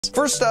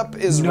First up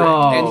is Rick,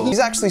 and he's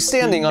actually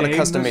standing on a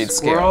custom-made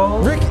scale.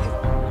 Rick.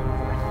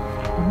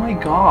 Oh my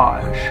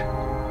gosh.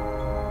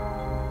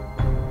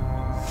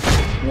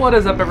 What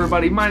is up,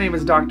 everybody? My name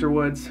is Dr.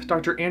 Woods,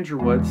 Dr. Andrew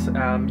Woods. You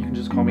can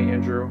just call me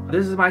Andrew.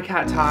 This is my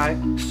cat Ty,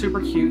 super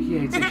cute. He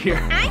hates it here.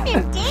 I'm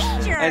in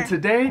danger. And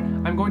today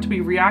I'm going to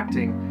be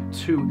reacting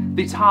to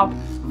the top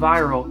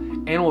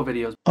viral animal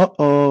videos.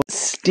 Uh-oh,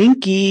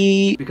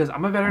 stinky. Because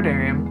I'm a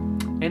veterinarian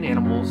and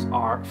animals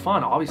are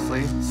fun,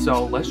 obviously.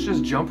 So let's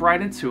just jump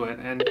right into it.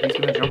 And he's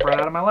gonna jump right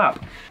out of my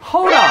lap.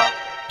 Hold up,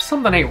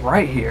 something ain't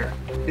right here.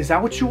 Is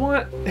that what you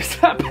want? Is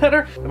that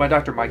better? Am I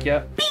Dr. Mike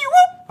yet?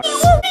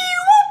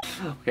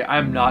 Okay,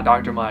 I'm not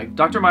Dr. Mike.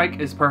 Dr. Mike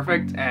is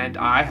perfect and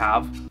I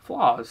have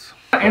flaws.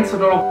 And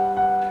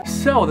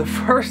so the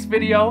first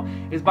video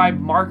is by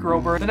Mark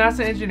Rober, the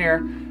NASA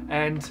engineer,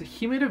 and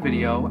he made a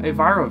video, a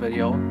viral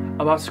video,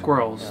 about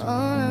squirrels.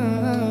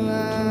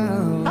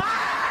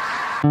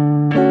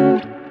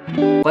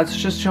 Let's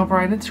just jump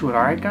right into it,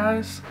 alright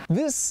guys?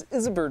 This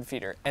is a bird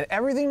feeder, and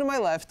everything to my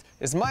left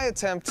is my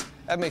attempt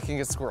at making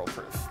it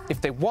squirrel-proof.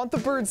 If they want the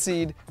bird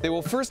seed, they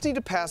will first need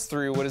to pass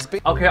through what is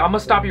Okay, I'm gonna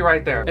stop you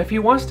right there. If he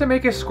wants to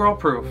make it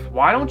squirrel-proof,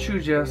 why don't you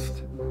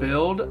just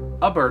build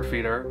a bird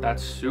feeder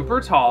that's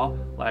super tall,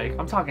 like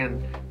I'm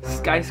talking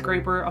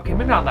skyscraper, okay,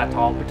 maybe not that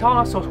tall, but tall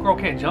enough so a squirrel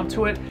can't jump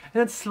to it, and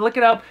then slick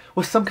it up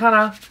with some kind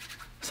of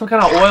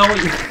oil.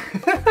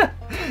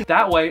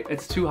 That way,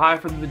 it's too high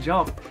for them to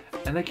jump,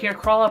 and they can't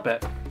crawl up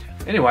it.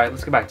 Anyway,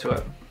 let's get back to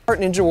it.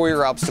 Ninja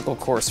Warrior obstacle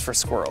course for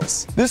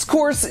squirrels. This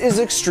course is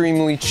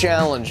extremely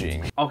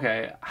challenging.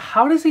 Okay,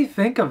 how does he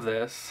think of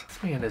this?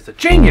 This man is a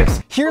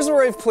genius! Here's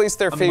where I've placed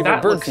their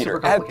favorite bird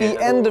feeder, at the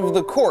end of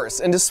the course.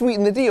 And to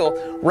sweeten the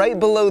deal, right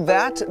below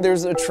that,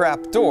 there's a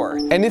trap door.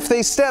 And if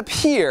they step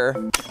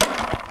here,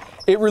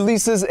 it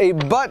releases a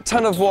butt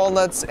ton of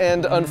walnuts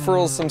and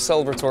unfurls some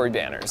celebratory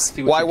banners.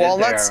 Why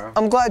walnuts?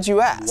 I'm glad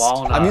you asked.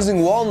 I'm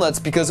using walnuts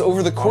because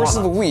over the course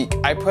of the week,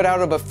 I put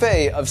out a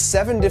buffet of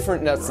 7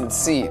 different nuts and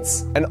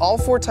seeds. And all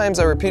 4 times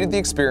I repeated the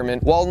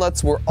experiment,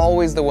 walnuts were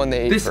always the one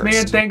they ate first. This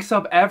man thinks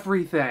of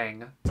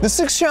everything. The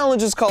 6th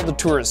challenge is called the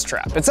tourist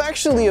trap. It's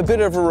actually a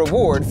bit of a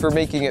reward for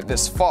making it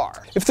this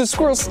far. If the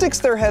squirrel sticks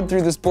their head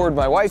through this board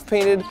my wife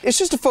painted, it's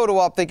just a photo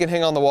op they can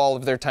hang on the wall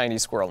of their tiny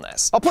squirrel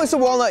nest. I'll place a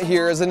walnut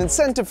here as an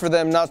incentive for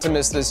them not to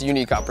miss this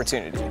unique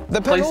opportunity.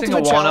 The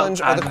penultimate challenge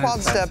are the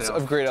quad steps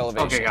of great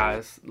elevation. Okay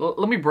guys,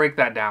 let me break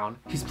that down.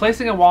 He's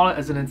placing a walnut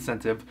as an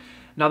incentive.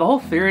 Now the whole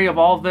theory of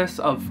all of this,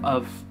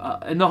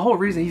 and the whole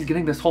reason he's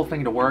getting this whole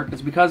thing to work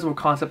is because of a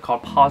concept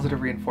called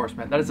positive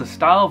reinforcement. That is a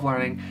style of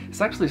learning.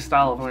 It's actually a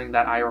style of learning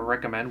that I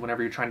recommend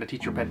whenever you're trying to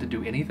teach your pet to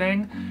do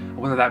anything,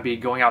 whether that be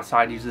going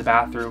outside, using the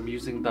bathroom,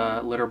 using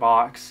the litter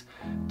box,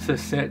 to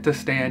sit, to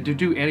stand, to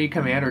do any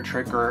command or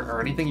trick or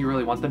anything you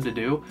really want them to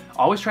do.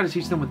 Always try to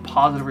teach them with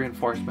positive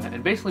reinforcement.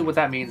 And basically what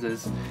that means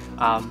is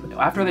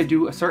after they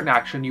do a certain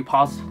action, you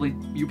positively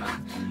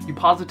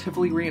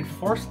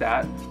reinforce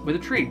that with a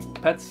treat.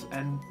 Pets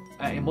and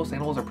most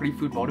animals are pretty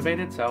food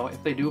motivated, so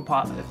if they do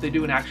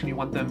an action you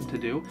want them to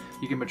do,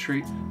 you give them a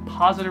treat.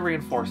 Positive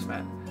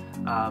reinforcement,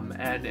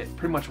 and it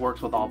pretty much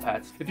works with all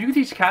pets. If you can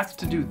teach cats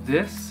to do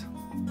this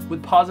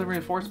with positive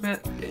reinforcement,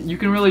 you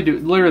can really do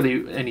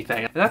literally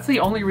anything. And that's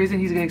the only reason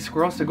he's getting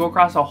squirrels to go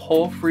across a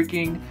whole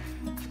freaking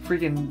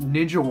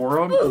Ninja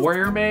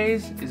Warrior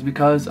maze, is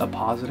because of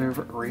positive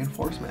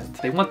reinforcement.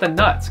 They want the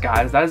nuts,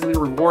 guys. That is the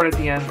reward at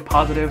the end,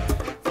 positive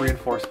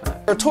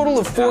reinforcement. There are a total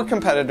of 4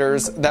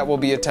 competitors that will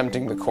be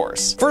attempting the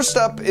course. First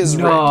up is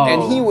Rick,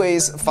 and he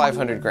weighs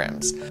 500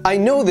 grams. I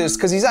know this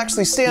because he's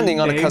actually standing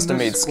on a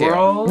custom-made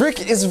scale.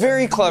 Rick is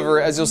very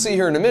clever, as you'll see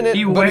here in a minute,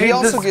 but he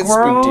also gets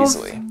spooked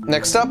easily.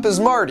 Next up is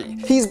Marty.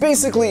 He's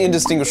basically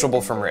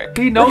indistinguishable from Rick.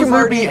 He knows Rick and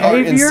Marty are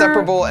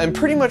inseparable and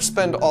pretty much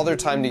spend all their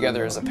time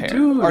together as a pair.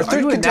 Dude, our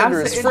 3rd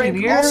contender is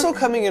Frank, also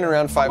coming in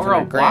around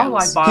 500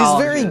 grams. He's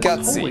very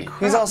gutsy.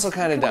 He's also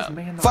kind of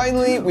dumb.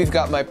 Finally, we've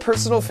got my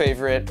personal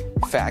favorite,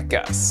 Fat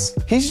Gus.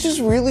 He's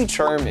just really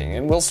charming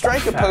and will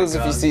strike a pose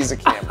if he sees a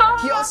camera.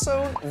 He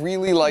also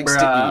really likes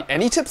to eat,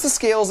 and he tips the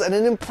scales at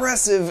an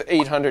impressive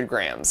 800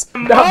 grams.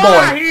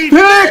 That boy,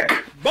 thick!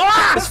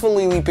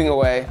 Gracefully leaping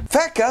away,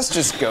 Fat Gus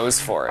just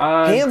goes for it,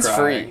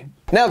 hands-free.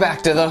 Now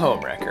back to the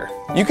homewrecker.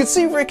 You can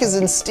see Rick is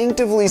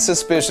instinctively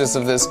suspicious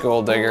of this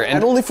gold digger,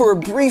 and only for a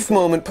brief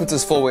moment puts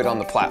his full weight on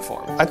the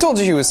platform. I told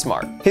you he was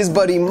smart. His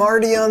buddy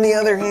Marty, on the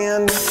other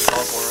hand...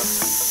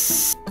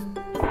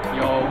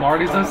 Yo,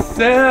 Marty's a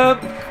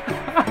simp!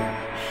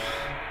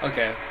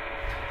 Okay,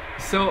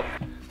 so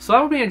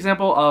that would be an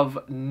example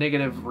of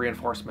negative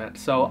reinforcement.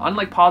 So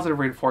unlike positive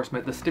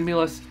reinforcement, the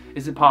stimulus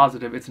isn't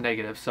positive, it's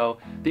negative. So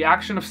the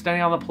action of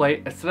standing on the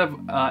plate, instead of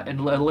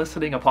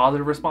eliciting a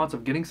positive response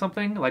of getting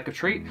something like a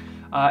treat,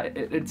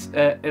 it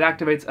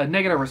activates a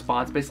negative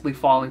response, basically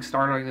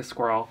startling the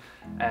squirrel,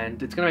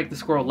 and it's going to make the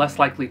squirrel less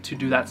likely to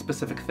do that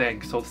specific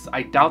thing. So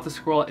I doubt the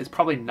squirrel is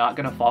probably not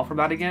going to fall for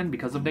that again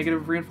because of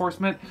negative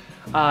reinforcement.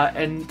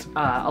 And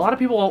a lot of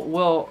people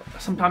will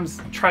sometimes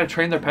try to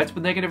train their pets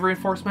with negative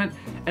reinforcement,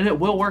 and it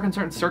will work in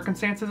certain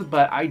circumstances,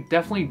 but I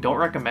definitely don't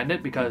recommend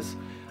it because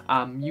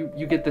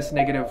you get this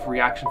negative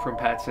reaction from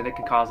pets, and it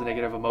can cause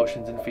negative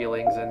emotions and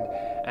feelings,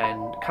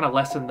 and kind of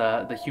lessen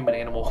the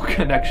human-animal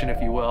connection,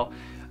 if you will.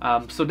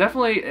 So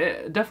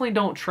definitely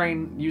don't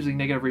train using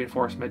negative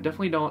reinforcement.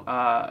 Definitely don't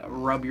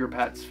rub your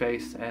pet's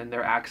face and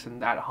their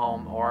accent at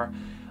home, or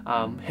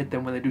hit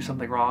them when they do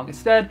something wrong.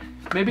 Instead,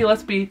 maybe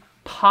let's be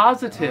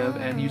positive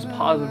and use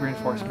positive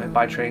reinforcement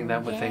by training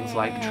them with things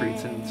like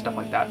treats and stuff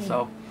like that.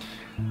 So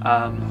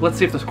let's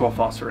see if the squirrel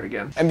falls for it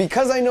again. And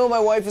because I know my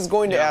wife is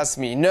going to ask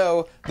me,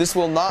 no, this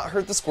will not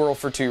hurt the squirrel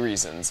for 2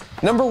 reasons.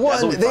 Number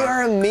one, they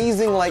are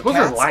amazing like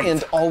cats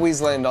and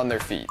always land on their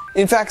feet.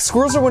 In fact,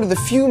 squirrels are one of the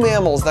few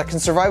mammals that can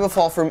survive a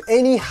fall from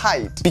any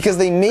height because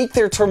they make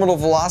their terminal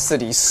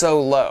velocity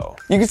so low.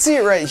 You can see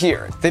it right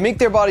here. They make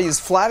their body as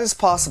flat as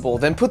possible,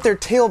 then put their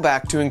tail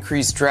back to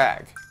increase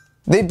drag.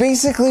 They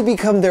basically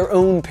become their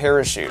own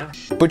parachute.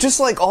 But just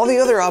like all the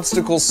other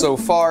obstacles so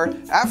far,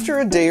 after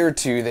a day or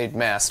two, they'd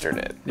mastered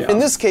it. Yeah. In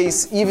this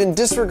case, even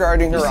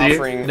disregarding her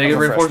offering negative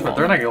reinforcement.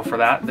 They're not going to go for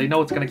that. They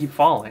know it's going to keep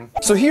falling.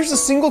 So here's a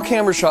single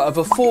camera shot of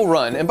a full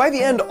run, and by the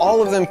end,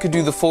 all of them could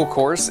do the full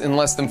course in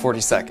less than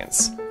 40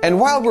 seconds. And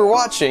while we're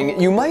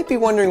watching, you might be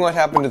wondering what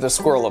happened to the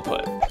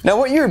squirrelaput. Now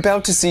what you're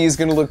about to see is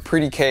going to look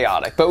pretty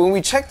chaotic, but when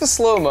we check the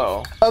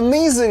slow-mo,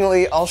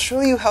 amazingly, I'll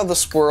show you how the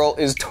squirrel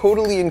is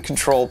totally in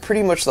control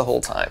pretty much the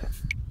whole time.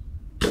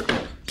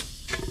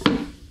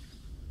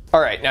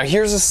 Alright, now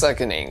here's a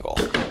second angle.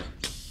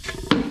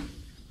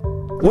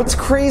 What's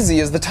crazy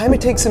is the time it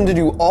takes him to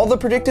do all the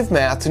predictive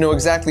math to know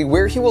exactly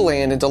where he will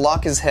land and to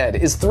lock his head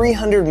is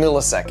 300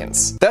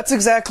 milliseconds. That's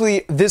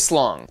exactly this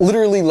long,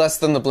 literally less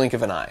than the blink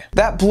of an eye.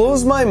 That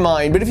blows my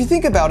mind, but if you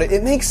think about it,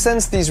 it makes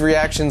sense these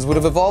reactions would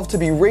have evolved to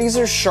be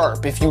razor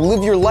sharp if you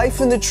live your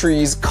life in the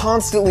trees,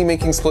 constantly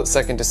making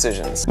split-second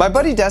decisions. My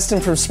buddy Destin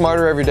from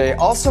Smarter Everyday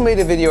also made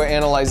a video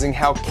analyzing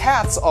how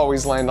cats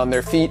always land on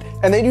their feet,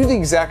 and they do the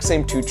exact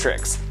same 2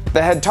 tricks.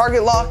 The head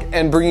target lock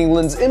and bringing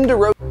limbs into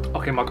row.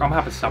 Okay, Mark, I'm gonna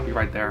have to stop you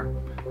right there.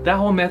 That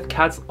whole myth,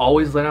 cats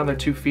always land on their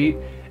 2 feet,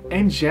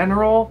 in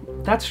general,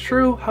 that's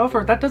true.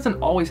 However, that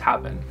doesn't always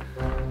happen.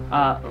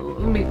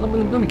 Let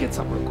me get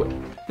some real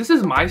quick. This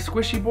is my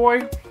squishy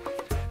boy.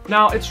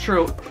 Now, it's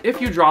true, if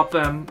you drop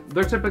them,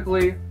 they're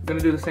typically gonna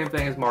do the same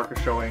thing as Mark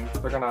is showing.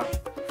 They're gonna...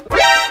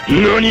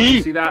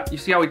 You see that? You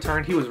see how he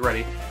turned? He was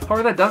ready.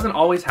 However, that doesn't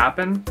always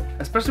happen.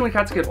 Especially when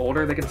cats get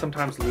older, they can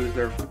sometimes lose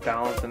their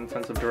balance and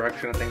sense of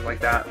direction and things like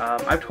that.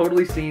 I've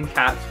totally seen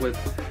cats with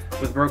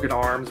broken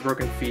arms,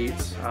 broken feet,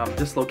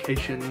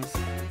 dislocations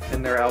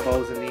in their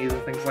elbows and knees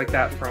and things like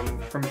that from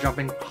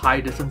jumping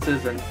high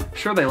distances. And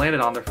sure, they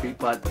landed on their feet,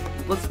 but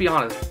let's be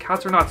honest,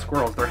 cats are not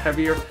squirrels. They're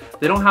heavier.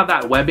 They don't have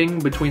that webbing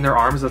between their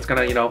arms that's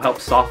gonna,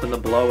 help soften the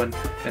blow and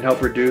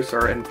help reduce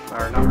or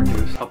not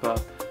reduce, help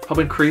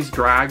increase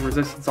drag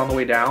resistance on the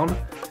way down.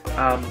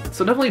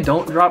 So definitely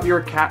don't drop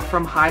your cat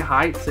from high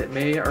heights. It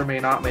may or may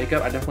not make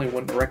it. I definitely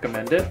wouldn't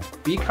recommend it.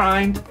 Be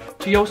kind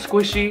to your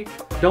squishy.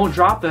 Don't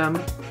drop them.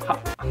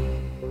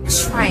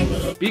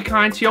 Be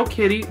kind to your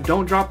kitty.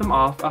 Don't drop them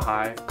off a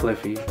high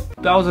cliffy.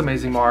 That was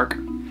amazing, Mark.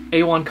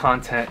 A1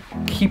 content.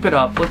 Keep it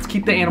up. Let's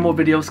keep the animal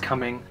videos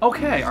coming.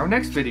 Okay, our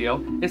next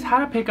video is how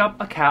to pick up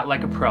a cat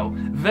like a pro.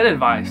 Vet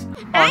advice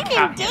on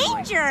cat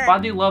handling by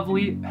the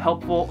lovely,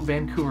 helpful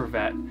Vancouver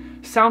vet.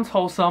 Sounds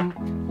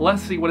wholesome.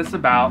 Let's see what it's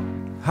about.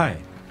 Hi,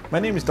 my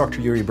name is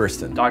Dr. Yuri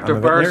Burston. Dr.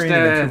 I'm a Burston. veterinarian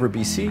in Vancouver,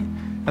 BC,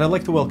 and I'd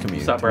like to welcome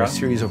you to a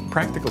series of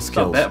practical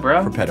skills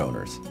for pet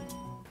owners.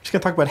 I'm just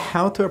going to talk about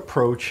how to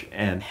approach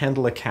and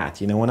handle a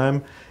cat. When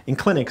I'm in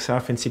clinics, I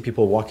often see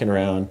people walking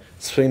around,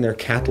 swinging their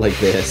cat like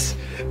this,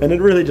 and it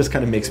really just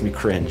kind of makes me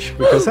cringe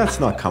because that's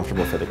not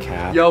comfortable for the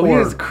cat. Yo, he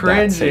is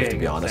cringing. Safe, to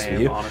be honest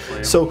with you.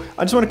 Honestly. So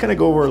I just want to kind of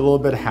go over a little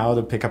bit how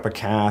to pick up a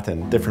cat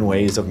and different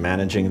ways of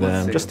managing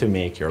them, just to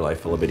make your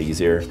life a little bit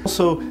easier.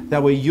 Also,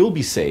 that way you'll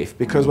be safe,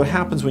 because what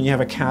happens when you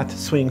have a cat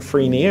swing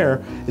free in the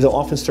air is they'll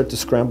often start to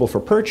scramble for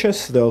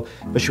purchase. They'll,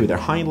 especially with their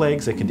hind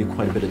legs, they can do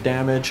quite a bit of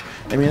damage.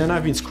 I mean, and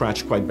I've been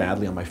scratched quite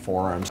badly on my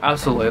forearms.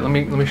 Absolutely. Let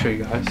me show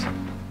you guys.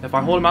 If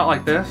I hold him out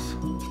like this,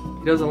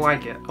 he doesn't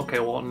like it. Okay,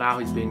 well, now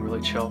he's being really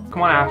chill.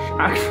 Come on, Ash.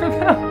 Ash for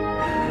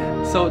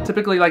them. So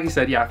typically, like you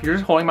said, yeah, if you're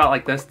just holding him out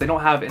like this, they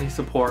don't have any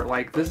support.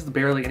 Like, this is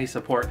barely any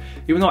support.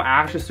 Even though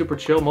Ash is super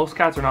chill, most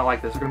cats are not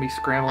like this. They're gonna be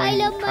scrambling,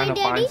 trying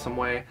to find some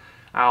way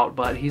out.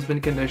 But he's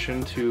been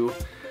conditioned to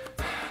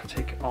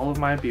take all of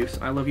my abuse.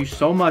 I love you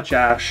so much,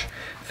 Ash.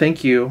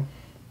 Thank you.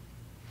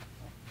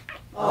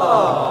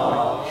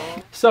 Aww.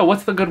 So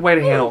what's the good way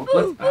to handle?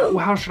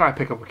 How should I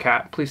pick up a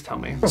cat? Please tell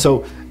me.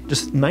 So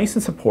just nice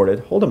and supported,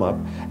 hold them up.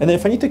 And then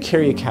if I need to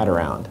carry a cat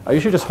around, I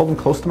usually just hold them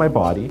close to my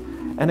body.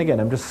 And again,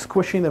 I'm just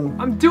squishing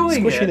them.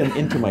 Squishing them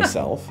into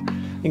myself.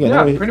 Again,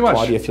 yeah, pretty much.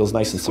 Claudia feels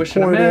nice and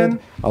supported.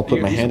 I'll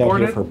put my hand out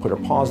here for her, put her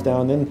paws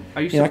down. Then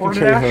I can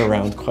carry her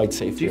around quite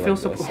safely. Do you feel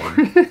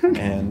supported?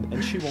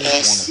 And she won't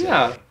want to.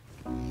 Yeah.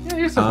 Yeah,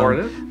 you're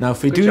supported. Now,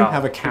 if we do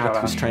have a cat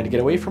who's trying to get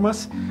away from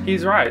us,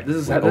 he's right. This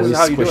is how you do it.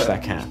 Always squish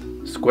that cat.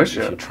 Squish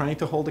if it. you're trying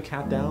to hold a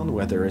cat down,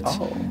 whether it's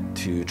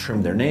to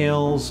trim their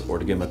nails or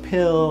to give them a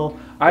pill,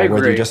 or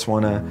whether you just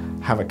want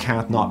to have a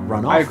cat not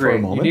run off for a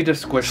moment. You need to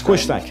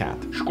squish that cat.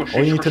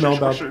 All you need to know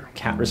about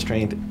cat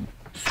restraint.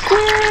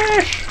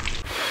 Squish!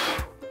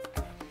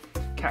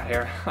 Cat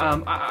hair.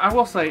 I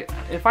will say,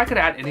 if I could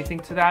add anything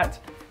to that,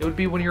 it would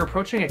be when you're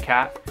approaching a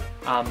cat,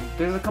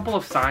 there's a couple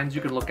of signs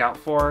you can look out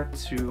for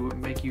to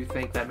make you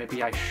think that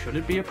maybe I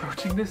shouldn't be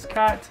approaching this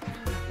cat.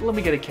 Let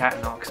me get a cat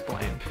and I'll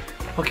explain.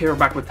 Okay, we're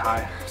back with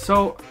Ty.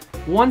 So,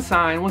 one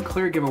sign, one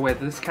clear giveaway that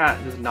this cat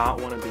does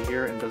not want to be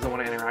here and doesn't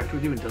want to interact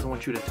with you and doesn't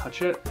want you to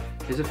touch it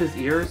is if his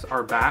ears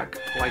are back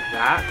like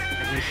that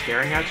and he's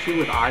staring at you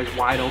with eyes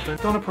wide open.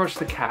 Don't approach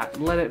the cat.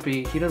 Let it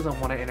be. He doesn't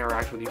want to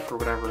interact with you for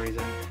whatever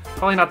reason.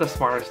 Probably not the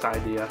smartest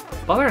idea.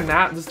 But other than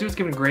that, this dude's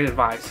giving great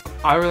advice.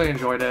 I really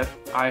enjoyed it.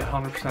 I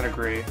 100%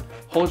 agree.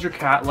 Hold your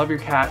cat, love your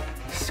cat,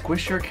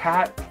 squish your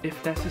cat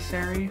if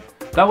necessary.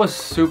 That was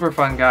super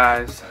fun,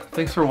 guys.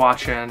 Thanks for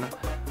watching.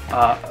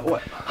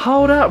 What?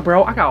 Hold up,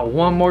 bro. I got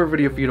one more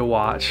video for you to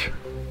watch.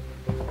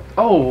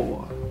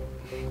 Oh,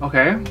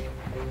 okay.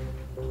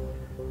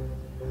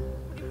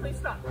 Please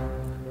stop.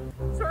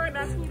 Sir, I'm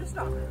asking you to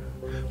stop.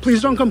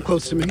 Please don't come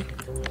close to me.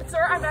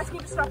 Sir, I'm asking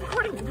you to stop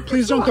recording me.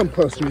 Please don't come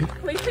close to me.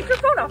 Please take your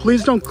phone off.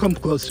 Please don't come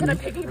close to And me.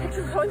 I'm taking a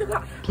picture and calling the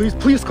cops.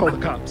 Please call the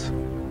cops.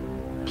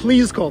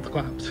 Please call the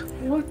cops.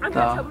 What I'm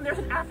gonna tell them there's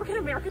an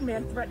African-American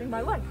man threatening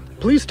my life.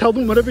 Please tell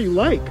them whatever you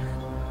like.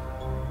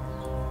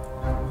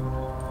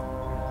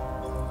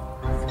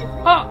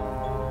 Ah!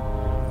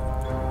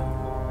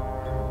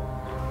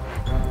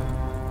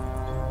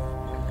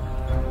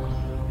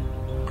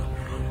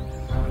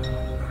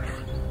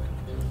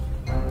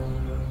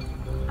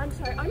 I'm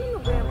sorry, I'm in the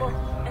Ramble,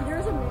 and there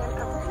is a man,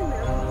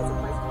 African-American, who has a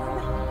bicycle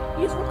helmet.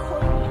 He is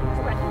recording me and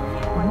threatening me.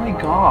 Oh my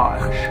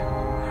gosh.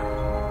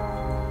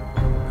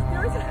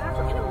 There is an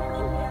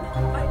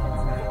African-American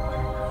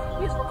man,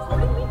 he is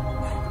recording me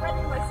and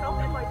threatening myself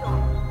and my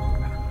dog.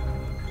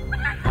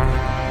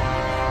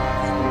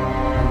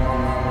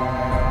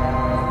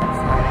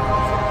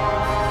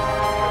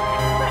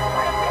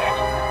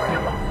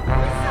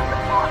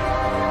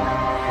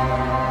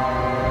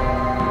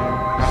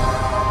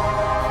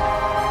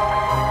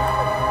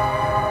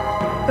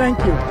 Thank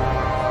you.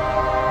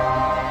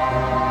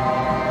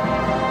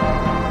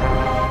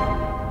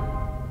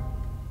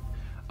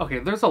 Okay,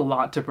 there's a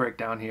lot to break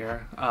down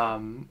here. I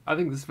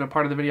think this is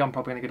part of the video I'm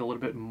probably gonna get a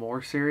little bit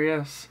more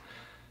serious.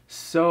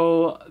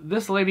 So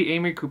this lady,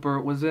 Amy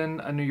Cooper, was in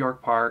a New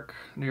York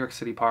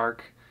City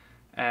park,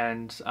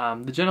 and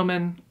the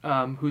gentleman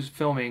who's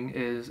filming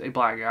is a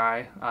black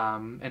guy,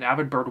 an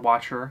avid bird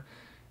watcher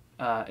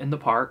in the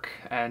park,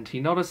 and he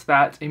noticed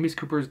that Amy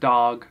Cooper's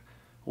dog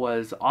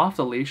was off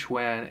the leash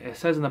when it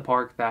says in the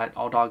park that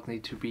all dogs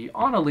need to be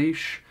on a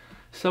leash.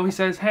 So he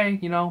says, hey,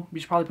 you know,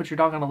 you should probably put your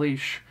dog on a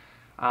leash.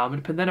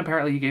 And then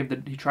apparently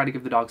he tried to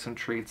give the dog some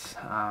treats.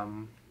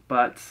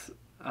 But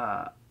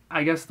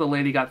I guess the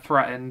lady got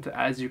threatened,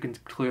 as you can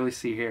clearly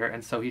see here,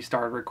 and so he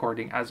started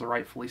recording, as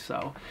rightfully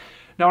so.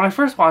 Now, when I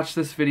first watched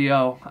this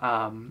video,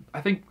 I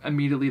think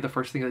immediately the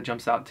first thing that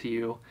jumps out to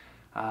you,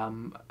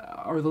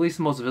 or at least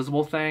the most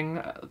visible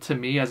thing to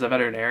me as a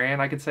veterinarian,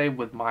 I could say,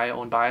 with my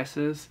own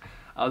biases,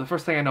 the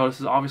first thing I noticed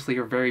is obviously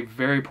your very,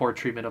 very poor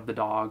treatment of the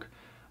dog.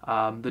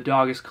 The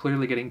dog is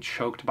clearly getting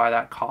choked by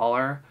that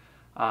collar.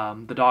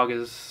 The dog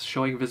is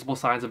showing visible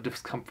signs of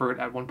discomfort.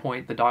 At one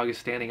point, the dog is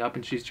standing up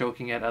and she's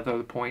choking. At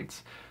other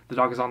points, the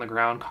dog is on the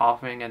ground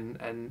coughing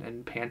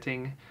and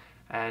panting.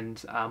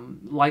 And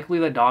likely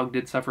the dog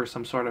did suffer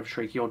some sort of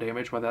tracheal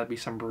damage, whether that be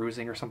some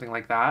bruising or something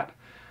like that.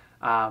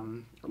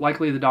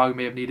 Likely the dog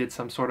may have needed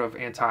some sort of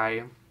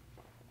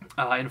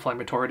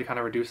anti-inflammatory to kind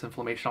of reduce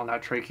inflammation on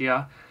that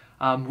trachea.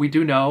 We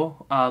do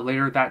know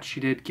later that she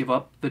did give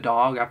up the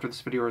dog after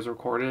this video was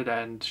recorded,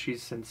 and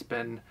she's since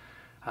been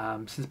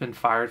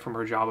fired from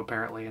her job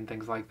apparently and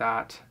things like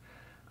that.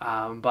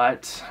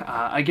 But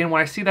again,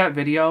 when I see that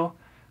video,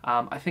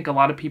 I think a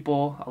lot of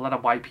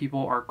white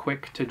people are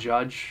quick to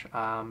judge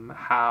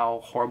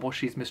how horrible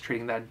she's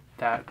mistreating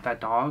that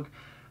dog.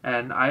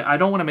 And I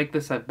don't want to make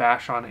this a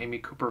bash on Amy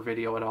Cooper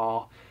video at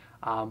all.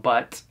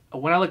 But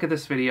when I look at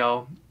this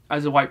video,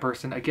 as a white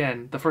person,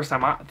 again, the first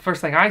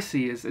thing I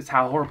see is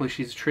how horribly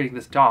she's treating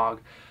this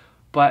dog.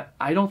 But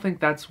I don't think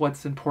that's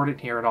what's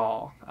important here at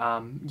all.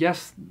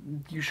 Yes,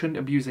 you shouldn't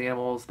abuse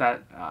animals.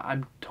 That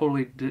I'm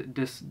totally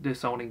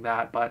disowning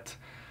that. But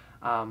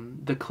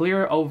the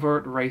clear,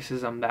 overt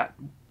racism that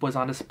was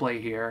on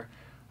display here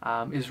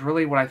is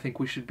really what I think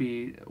we should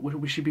be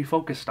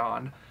focused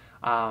on.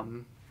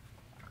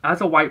 As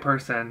a white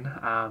person,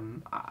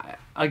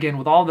 again,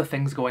 with all the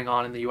things going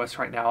on in the U.S.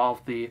 right now, all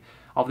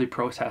of the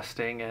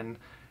protesting and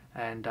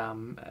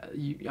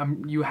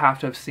you have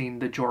to have seen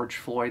the George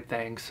Floyd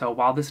thing. So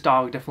while this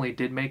dog definitely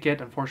did make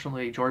it,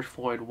 unfortunately George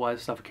Floyd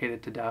was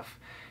suffocated to death.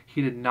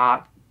 He did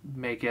not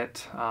make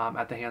it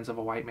at the hands of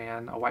a white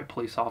man, a white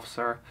police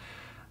officer.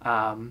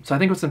 So I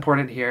think what's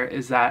important here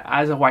is that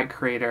as a white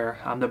creator,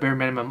 the bare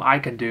minimum I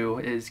can do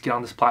is get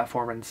on this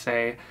platform and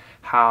say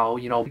how,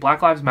 you know,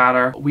 Black Lives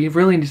Matter. We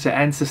really need to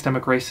end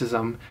systemic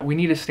racism. We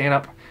need to stand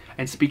up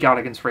and speak out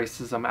against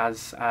racism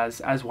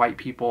as white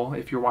people.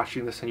 If you're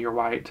watching this and you're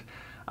white,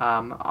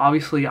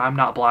 obviously I'm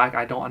not black.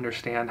 I don't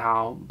understand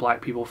how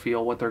black people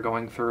feel, what they're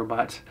going through,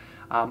 but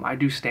I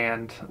do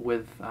stand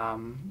with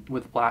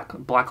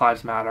Black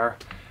Lives Matter.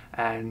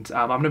 And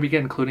I'm going to be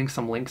including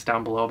some links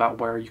down below about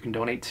where you can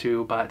donate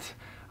to, but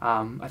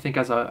I think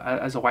as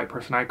a white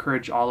person, I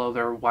encourage all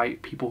other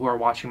white people who are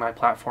watching my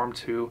platform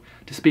to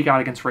speak out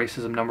against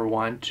racism, number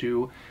one,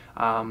 to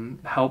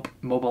help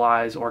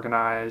mobilize,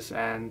 organize,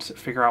 and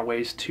figure out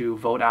ways to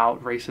vote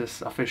out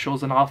racist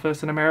officials in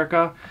office in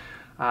America.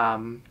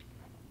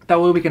 That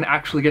way we can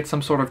actually get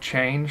some sort of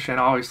change, and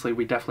obviously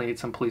we definitely need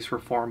some police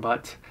reform,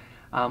 but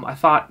I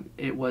thought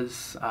it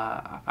was,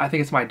 I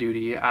think it's my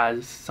duty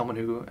as someone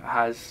who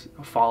has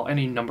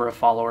any number of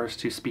followers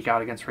to speak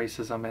out against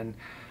racism, and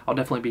I'll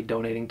definitely be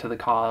donating to the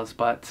cause.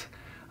 But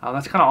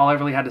that's kind of all I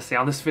really had to say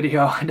on this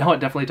video. I know it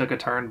definitely took a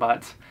turn,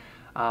 but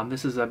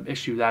this is an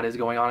issue that is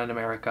going on in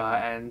America,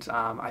 and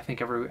I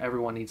think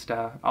everyone needs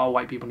to, all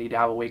white people need to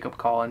have a wake-up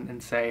call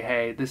and say,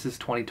 hey, this is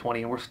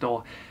 2020 and we're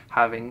still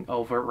having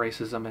overt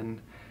racism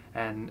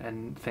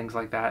and things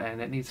like that, and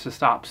it needs to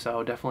stop.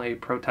 So definitely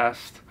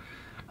protest,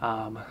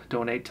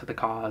 donate to the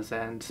cause,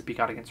 and speak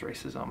out against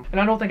racism.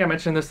 And I don't think I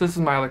mentioned this. This is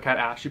my other cat,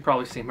 Ash. You've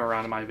probably seen him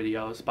around in my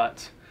videos,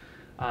 but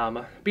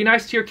be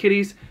nice to your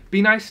kitties,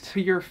 be nice to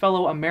your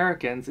fellow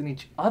Americans and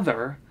each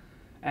other,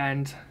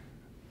 and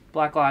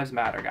Black Lives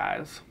Matter,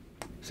 guys.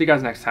 See you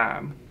guys next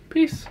time.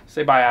 Peace.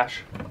 Say bye,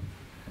 Ash.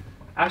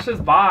 Ash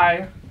says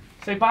bye.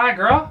 Say bye,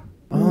 girl.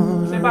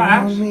 Say bye,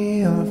 Ash.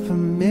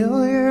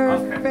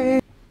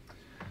 Okay.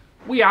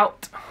 We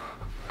out.